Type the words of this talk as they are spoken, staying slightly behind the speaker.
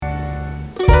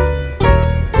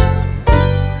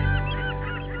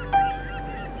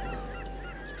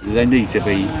They need to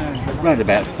be around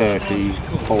about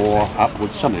 34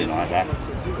 upwards, something like that,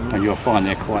 and you'll find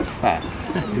they're quite fat.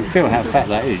 You can feel how fat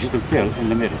that is, you can feel it in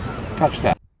the middle. Touch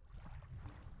that.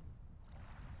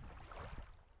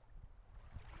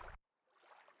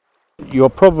 You'll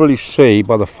probably see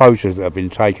by the photos that have been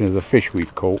taken of the fish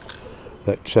we've caught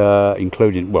that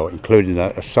including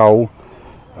a sole,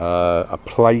 a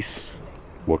plaice,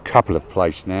 well, a couple of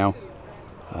plaice now,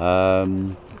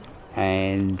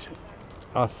 and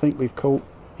I think we've caught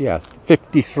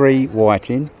 53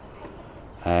 whiting,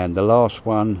 and the last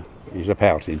one is a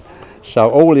pouting. So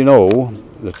all in all,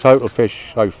 the total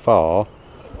fish so far,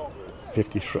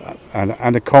 53,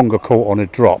 and a conger caught on a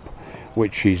drop,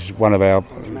 which is one of our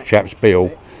chaps,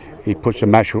 Bill. He puts a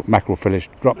mackerel fillet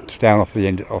dropped down off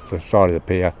the side of the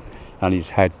pier, and he's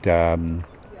had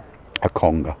a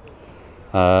conger.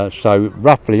 So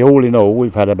roughly, all in all,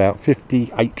 we've had about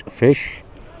 58 fish,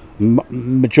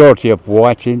 majority of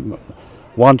whiting,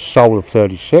 one sole of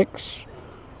 36,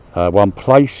 one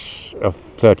plaice of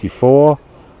 34,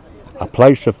 a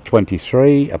plaice of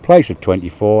 23, a plaice of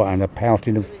 24, and a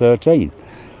pouting of 13.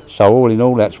 So all in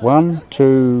all, that's 1,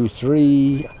 2,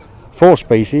 3, 4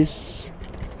 species,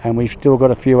 and we've still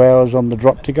got a few hours on the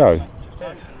drop to go.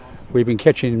 We've been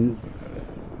catching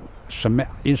some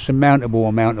insurmountable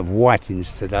amount of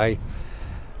whitings today.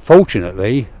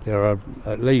 Fortunately, there are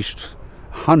at least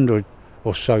 100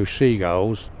 or so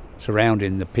seagulls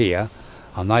surrounding the pier,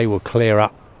 and they will clear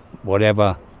up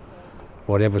whatever's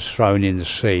thrown in the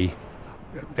sea.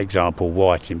 Example,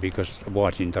 whiting, because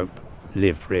whiting don't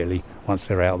live really once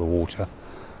they're out of the water.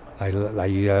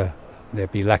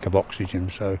 There'd be lack of oxygen,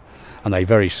 and they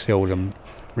very seldom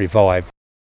revive.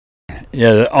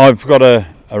 Yeah, I've got a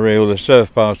reel, the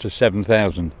Surfmaster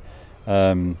 7000,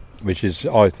 which is,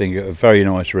 I think, a very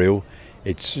nice reel.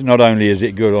 It's not only is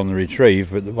it good on the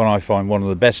retrieve, but what I find one of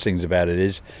the best things about it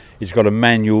is it's got a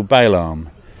manual bail arm.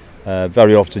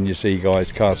 Very often you see guys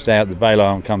cast out, the bail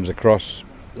arm comes across,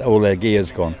 all their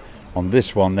gear's gone. On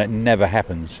this one, that never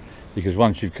happens, because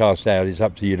once you've cast out, it's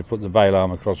up to you to put the bail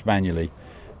arm across manually.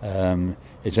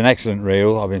 It's an excellent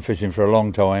reel. I've been fishing for a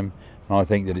long time, and I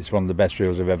think that it's one of the best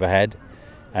reels I've ever had.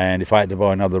 And if I had to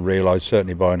buy another reel, I'd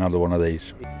certainly buy another one of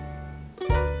these.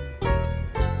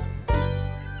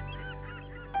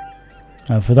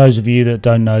 For those of you that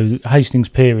don't know, Hastings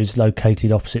Pier is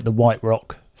located opposite the White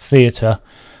Rock Theatre,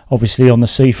 obviously on the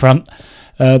seafront.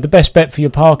 The best bet for your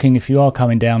parking, if you are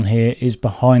coming down here, is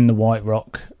behind the White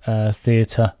Rock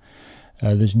Theatre.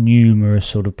 There's numerous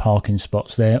sort of parking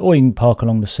spots there, or you can park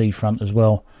along the seafront as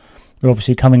well. We're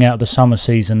obviously coming out of the summer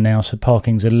season now, so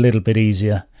parking's a little bit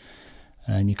easier,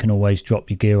 and you can always drop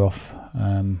your gear off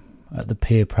at the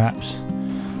pier, perhaps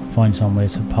find somewhere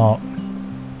to park.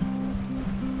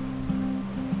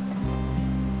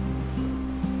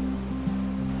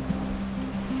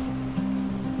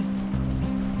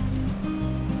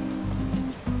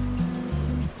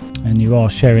 And you are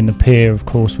sharing the pier, of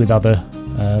course, with other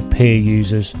pier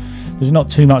users. There's not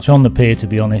too much on the pier, to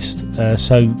be honest,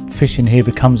 so fishing here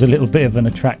becomes a little bit of an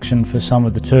attraction for some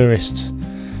of the tourists.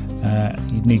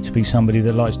 You'd need to be somebody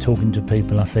that likes talking to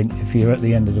people, I think. If you're at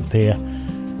the end of the pier,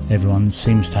 everyone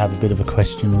seems to have a bit of a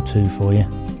question or two for you.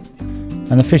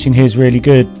 And the fishing here is really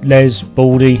good. Les,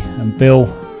 Baldy and Bill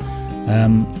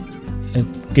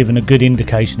have given a good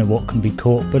indication of what can be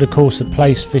caught, but of course the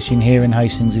plaice fishing here in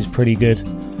Hastings is pretty good.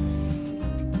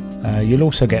 You'll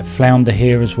also get flounder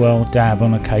here as well, dab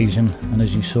on occasion, and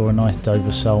as you saw, a nice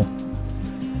Dover sole.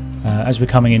 As we're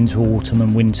coming into autumn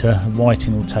and winter,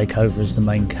 whiting will take over as the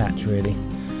main catch, really.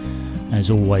 There's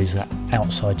always that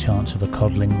outside chance of a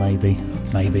codling, maybe.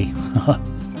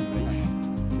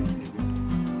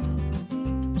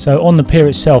 So on the pier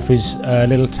itself is a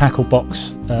little tackle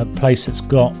box place that's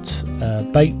got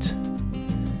bait.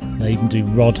 They even do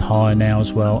rod hire now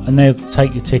as well, and they'll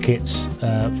take your tickets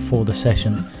for the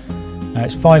session.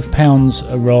 It's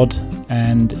 £5 a rod,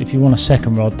 and if you want a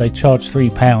second rod, they charge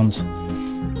 £3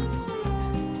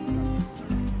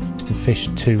 to fish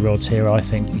 2 rods here. I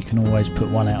think you can always put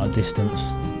one out a distance.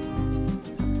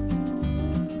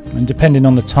 And depending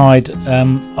on the tide,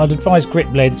 I'd advise grip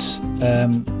leads.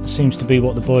 Seems to be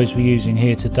what the boys were using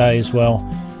here today as well,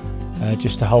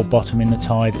 just to hold bottom in the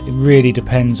tide. It really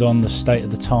depends on the state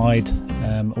of the tide,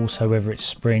 also whether it's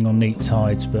spring or neap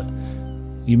tides, but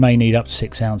you may need up to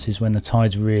 6 ounces when the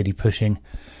tide's really pushing.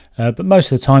 But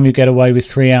most of the time you get away with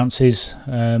 3 ounces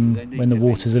when the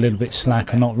water's a little bit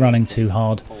slack and not running too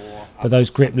hard. But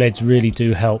those grip leads really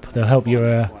do help. They'll help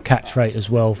your catch rate as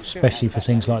well, especially for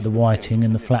things like the whiting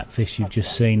and the flatfish you've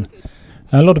just seen.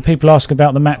 A lot of people ask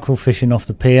about the mackerel fishing off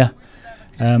the pier.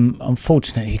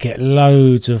 Unfortunately, you get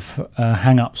loads of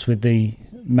hang-ups with the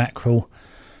mackerel,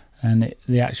 and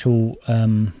the actual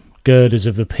girders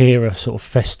of the pier are sort of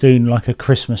festooned like a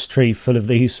Christmas tree, full of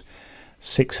these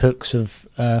 6 hooks of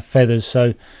feathers.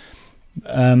 So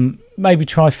maybe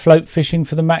try float fishing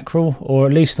for the mackerel, or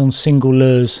at least on single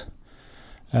lures.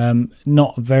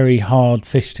 Not a very hard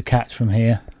fish to catch from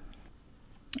here.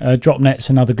 Drop net's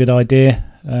another good idea,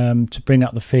 to bring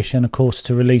up the fish, and of course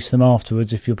to release them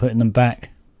afterwards if you're putting them back.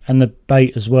 And the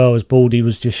bait as well, as Baldy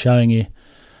was just showing you.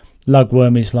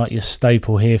 Lugworm is like your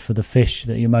staple here for the fish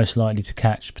that you're most likely to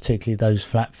catch, particularly those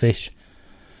flat fish.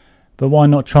 But why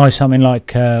not try something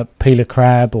like peeler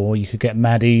crab, or you could get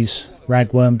maddies,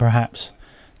 ragworm perhaps.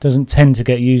 Doesn't tend to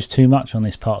get used too much on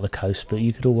this part of the coast, but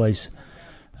you could always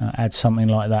add something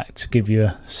like that to give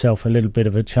yourself a little bit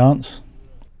of a chance.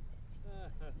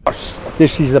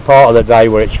 This is the part of the day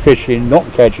where it's fishing, not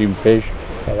catching fish,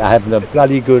 and having a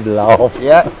bloody good laugh.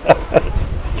 Yeah.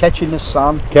 Catching the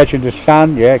sun. Catching the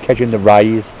sun, yeah, catching the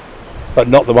rays, but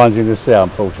not the ones in the sea,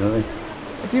 unfortunately.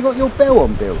 Have you got your bell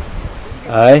on, Bill?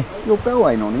 Eh? Your bell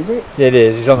ain't on, is it? It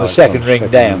is. It's on the second ring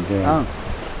down. Oh.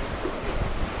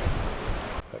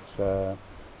 But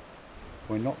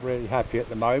we're not really happy at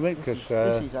the moment because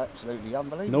This is absolutely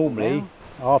unbelievable. normally,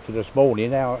 now. after this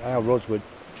morning, our rods would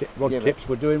tips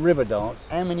were doing river dance.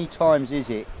 How many times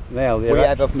is it? Now We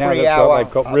have a now 3 hour.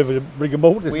 they've got river rigor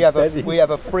mortis. We have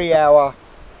a 3 hour.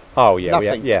 Oh yeah,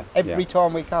 nothing. yeah. Every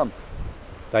time we come.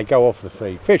 They go off the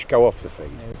feed. Fish go off the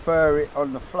feed. Prefer it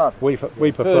on the flood. We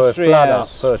prefer First 3 flood hours.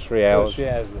 up first 3 hours. First 3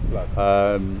 hours of the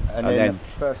flood. And then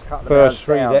the first couple of first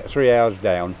hours down. 3 hours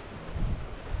down.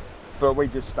 But we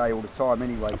just stay all the time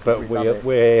anyway. 'cause But we love it.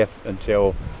 we're here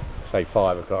until say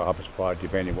 5 o'clock, 5:30,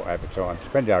 depending whatever time.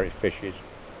 Depending how it fishes.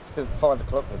 Till 5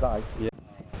 o'clock today. Yeah.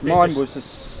 Mine was a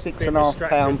 6.5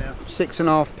 pound,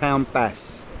 6.5 pound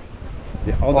bass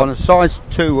Yeah, on a size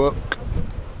 2 hook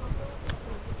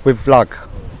with lug,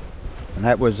 and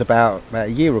that was about a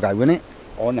year ago, wasn't it?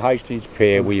 on Hastings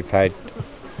Pier we've had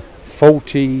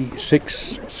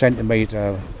 46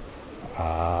 centimetre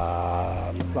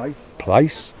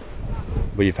place.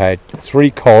 We've had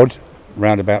 3 cod,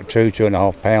 round about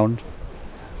 2.5 pound,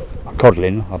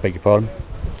 codlin, I beg your pardon.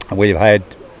 And we've had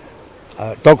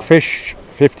dogfish,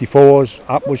 54s,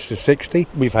 upwards to 60.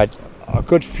 We've had a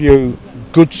good few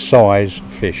good size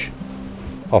fish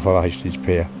off of Hastings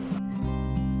Pier.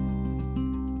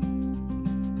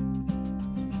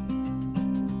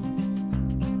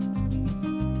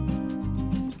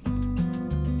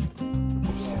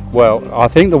 Well, I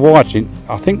think the whiting.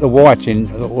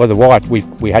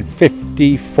 We had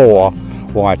 54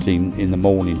 whiting in the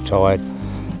morning tide.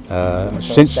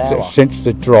 Since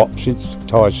the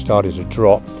tide started to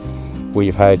drop,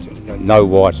 we've had no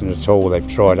whiting at all. They've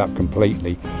dried up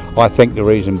completely. I think the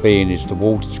reason being is the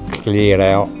water's cleared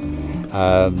out,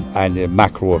 and the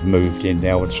mackerel have moved in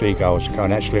now, and seagulls are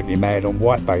going absolutely mad on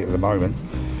whitebait at the moment.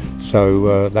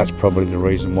 So that's probably the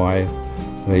reason why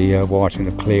the whiting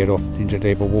have cleared off into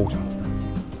deeper water.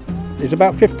 There's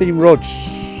about 15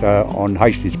 rods on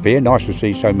Hastings Pier. Nice to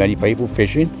see so many people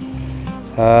fishing.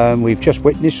 We've just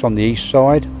witnessed on the east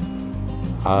side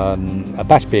a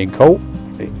bass being caught.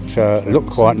 It looked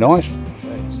quite nice,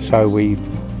 so we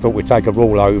thought we'd take a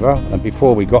roll over, and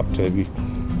before we got to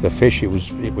the fish, it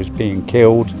was being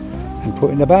killed and put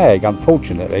in a bag.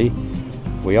 Unfortunately,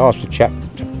 we asked the chap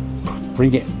to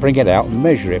bring it out and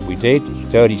measure it. We did. It's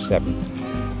 37.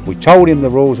 We told him the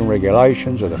rules and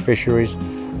regulations of the fisheries,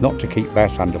 not to keep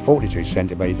bass under 42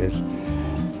 centimetres.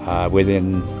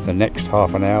 Within the next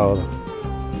half an hour,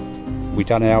 we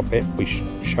done our bit. We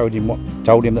showed him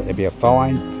told him that there'd be a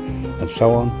fine, and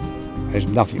so on. There's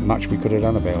nothing much we could have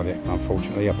done about it,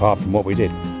 unfortunately, apart from what we did.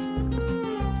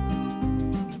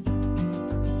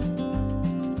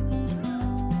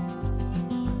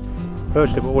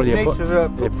 First of all, you put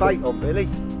bait on, Billy.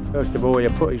 First of all, you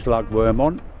put his lugworm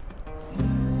on.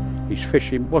 He's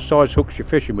fishing. What size hooks you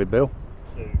fishing with, Bill?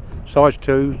 2. Size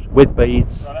 2s with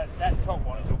beads. So that top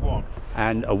one is a 1.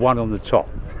 And a 1 on the top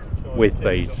with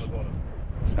beads.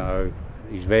 So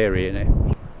he's varying it.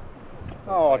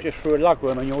 Oh, I just threw a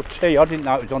lugworm on your tee. I didn't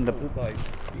know it was on the.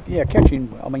 Yeah,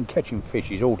 catching fish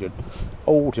is all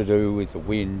to do with the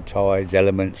wind, tides,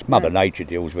 elements. Mother Nature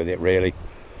deals with it, really.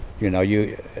 You know,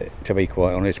 to be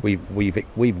quite honest, we've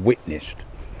witnessed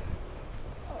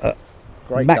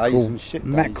Great days and shit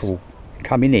days. mackerel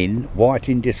coming in,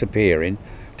 whiting disappearing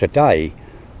today,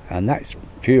 and that's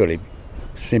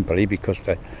simply because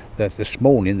this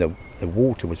morning the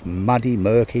water was muddy,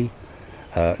 murky,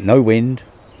 no wind.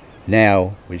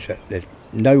 Now there's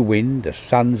no wind, the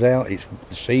sun's out,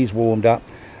 the sea's warmed up.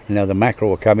 Now the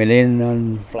mackerel are coming in,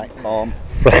 and Flat calm.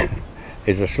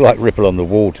 there's a slight ripple on the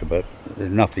water, but there's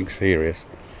nothing serious.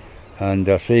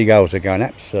 and seagulls are going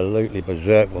absolutely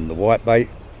berserk on the whitebait,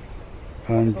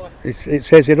 and it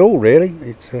says it all really.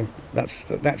 That's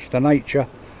the nature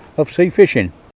of sea fishing.